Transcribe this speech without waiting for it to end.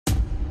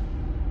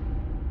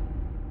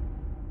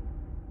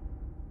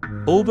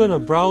Open a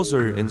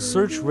browser and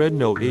search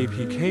REDnote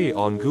APK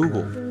on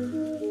Google.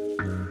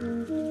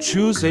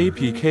 Choose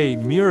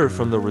APK Mirror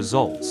from the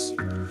results.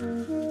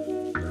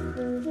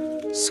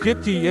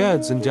 Skip the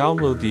ads and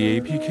download the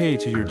APK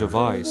to your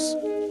device.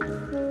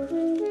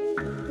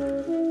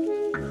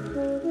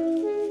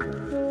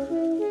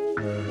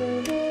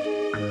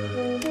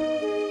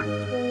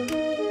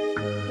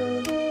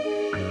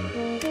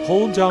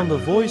 Hold down the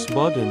voice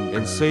button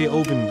and say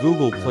Open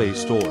Google Play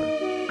Store.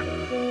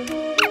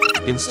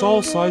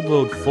 Install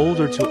Sideload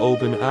folder to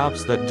open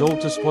apps that don't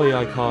display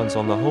icons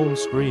on the home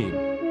screen.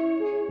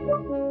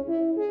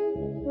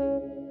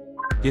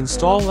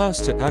 Install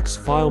S/X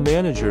File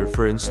Manager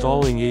for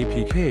installing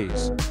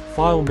APKs,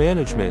 file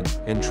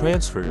management, and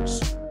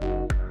transfers.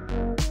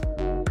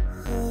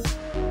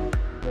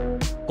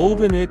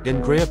 Open it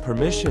and grant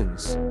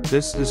permissions.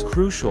 This is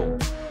crucial.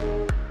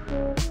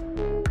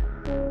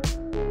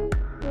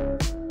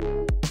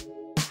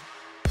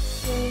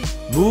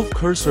 Move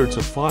cursor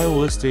to file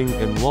listing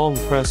and long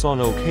press on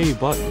OK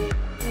button.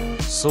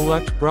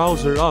 Select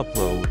Browser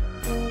Upload.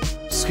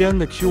 Scan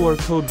the QR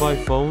code by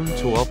phone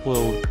to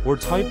upload, or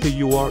type the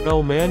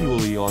URL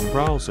manually on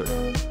browser.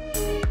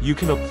 You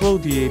can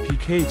upload the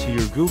APK to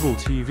your Google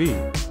TV.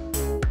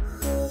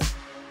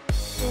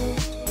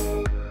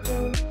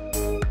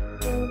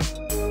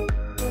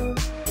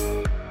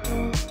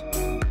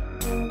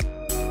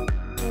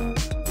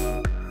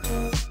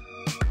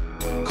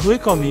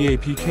 Click on the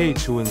APK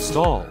to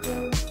install.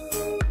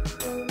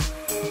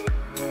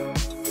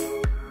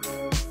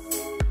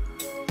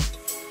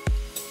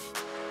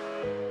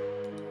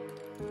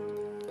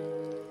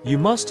 You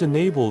must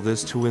enable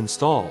this to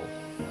install.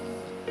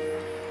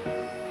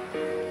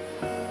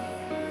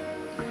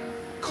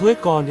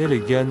 Click on it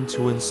again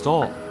to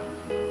install.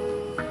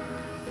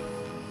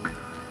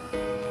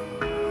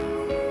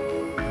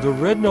 The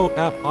REDnote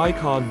app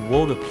icon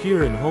won't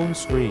appear in home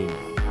screen.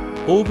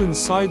 Open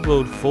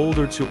Sideload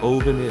folder to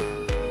open it.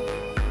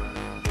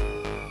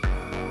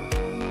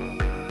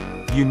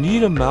 You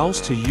need a mouse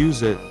to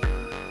use it.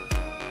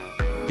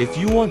 If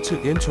you want to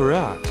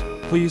interact,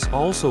 please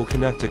also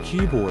connect a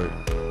keyboard.